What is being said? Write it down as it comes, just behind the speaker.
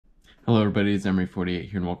Hello everybody, it's Emery48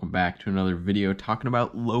 here and welcome back to another video talking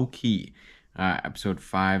about Loki. Episode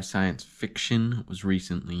 5, Science Fiction, was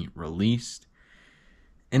recently released.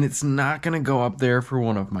 And it's not going to go up there for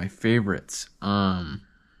one of my favorites.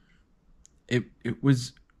 It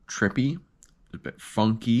was trippy, a bit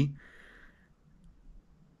funky.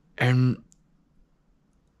 And,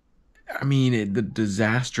 I mean, the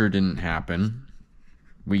disaster didn't happen.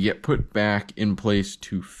 We get put back in place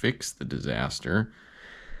to fix the disaster.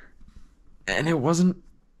 And it wasn't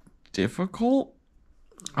difficult.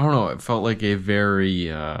 I don't know. It felt like a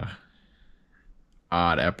very odd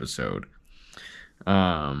episode. We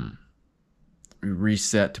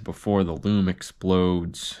reset to before the loom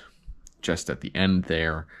explodes, just at the end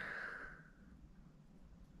there.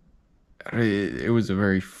 It was a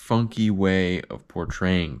very funky way of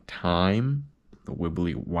portraying time. The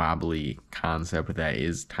wibbly wobbly concept that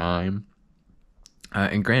is time.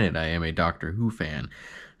 And granted, I am a Doctor Who fan,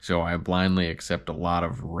 so I blindly accept a lot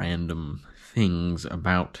of random things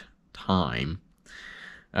about time.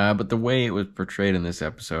 But the way it was portrayed in this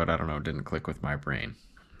episode, I don't know, didn't click with my brain.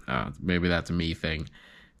 Maybe that's a me thing.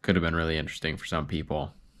 Could have been really interesting for some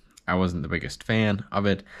people. I wasn't the biggest fan of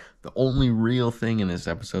it. The only real thing in this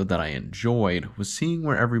episode that I enjoyed was seeing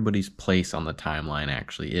where everybody's place on the timeline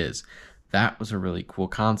actually is. That was a really cool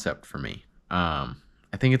concept for me.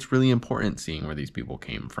 I think it's really important seeing where these people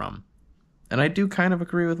came from. And I do kind of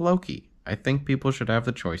agree with Loki. I think people should have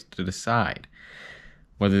the choice to decide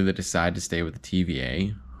whether they decide to stay with the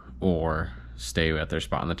TVA or stay at their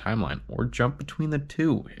spot on the timeline or jump between the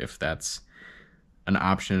two if that's an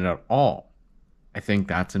option at all. I think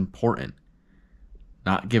that's important.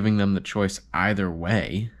 Not giving them the choice either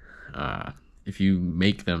way. If you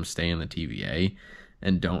make them stay in the TVA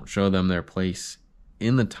and don't show them their place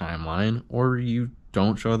in the timeline, or you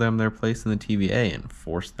don't show them their place in the TVA and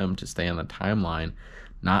force them to stay on the timeline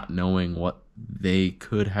not knowing what they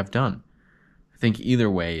could have done. I think either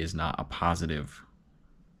way is not a positive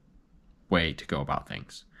way to go about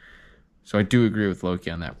things. So I do agree with Loki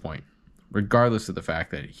on that point. Regardless of the fact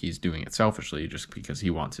that he's doing it selfishly just because he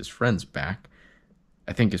wants his friends back,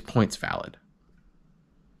 I think his point's valid.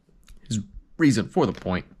 His reason for the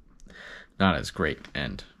point, not as great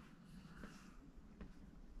and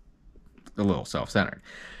a little self-centered,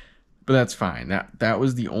 but that's fine. That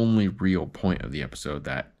was the only real point of the episode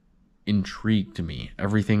that intrigued me.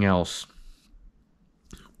 Everything else,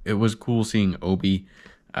 it was cool seeing Obi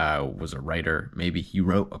was a writer. Maybe he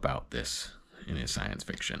wrote about this in his science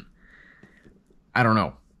fiction. I don't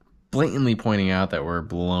know. Blatantly pointing out that we're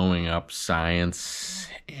blowing up science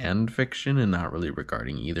and fiction and not really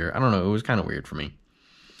regarding either. I don't know. It was kind of weird for me.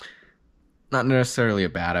 Not necessarily a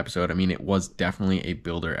bad episode. I mean, it was definitely a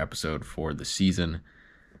builder episode for the season.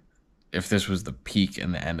 If this was the peak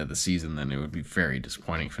and the end of the season, then it would be a very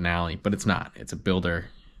disappointing finale. But it's not. It's a builder.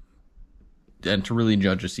 And to really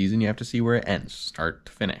judge a season, you have to see where it ends, start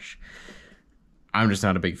to finish. I'm just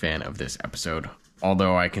not a big fan of this episode,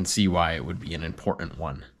 although I can see why it would be an important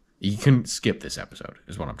one. You can skip this episode,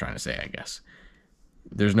 is what I'm trying to say, I guess.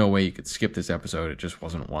 There's no way you could skip this episode. It just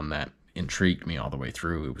wasn't one that intrigued me all the way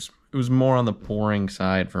through. It was more on the boring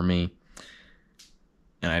side for me,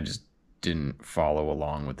 and I just didn't follow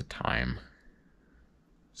along with the time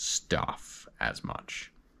stuff as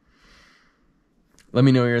much. Let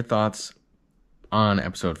me know your thoughts on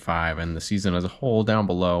episode 5 and the season as a whole down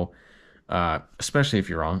below, especially if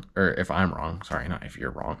you're wrong, or if I'm wrong. Sorry, not if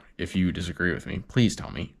you're wrong. If you disagree with me, please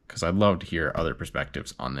tell me, because I'd love to hear other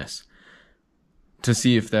perspectives on this to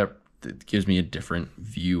see if that gives me a different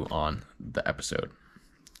view on the episode.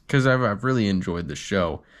 Because I've really enjoyed the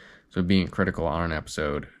show, so being critical on an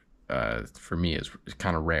episode for me is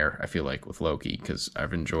kind of rare, I feel like, with Loki, because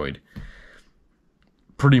I've enjoyed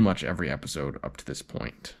pretty much every episode up to this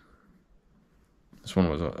point. This one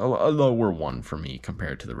was a lower one for me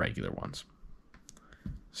compared to the regular ones.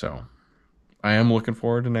 So, I am looking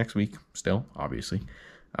forward to next week still, obviously.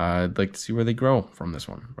 I'd like to see where they grow from this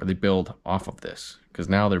one, where they build off of this. Because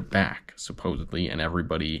now they're back, supposedly, and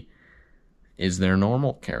everybody is their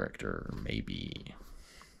normal character, maybe.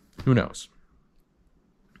 Who knows?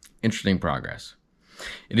 Interesting progress.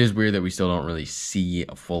 It is weird that we still don't really see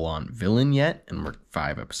a full-on villain yet, and we're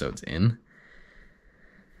 5 episodes in.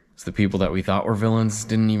 So the people that we thought were villains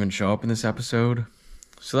didn't even show up in this episode.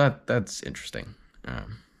 So that's interesting.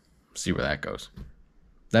 See where that goes.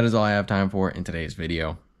 That is all I have time for in today's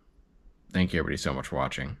video. Thank you everybody so much for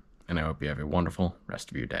watching, and I hope you have a wonderful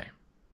rest of your day.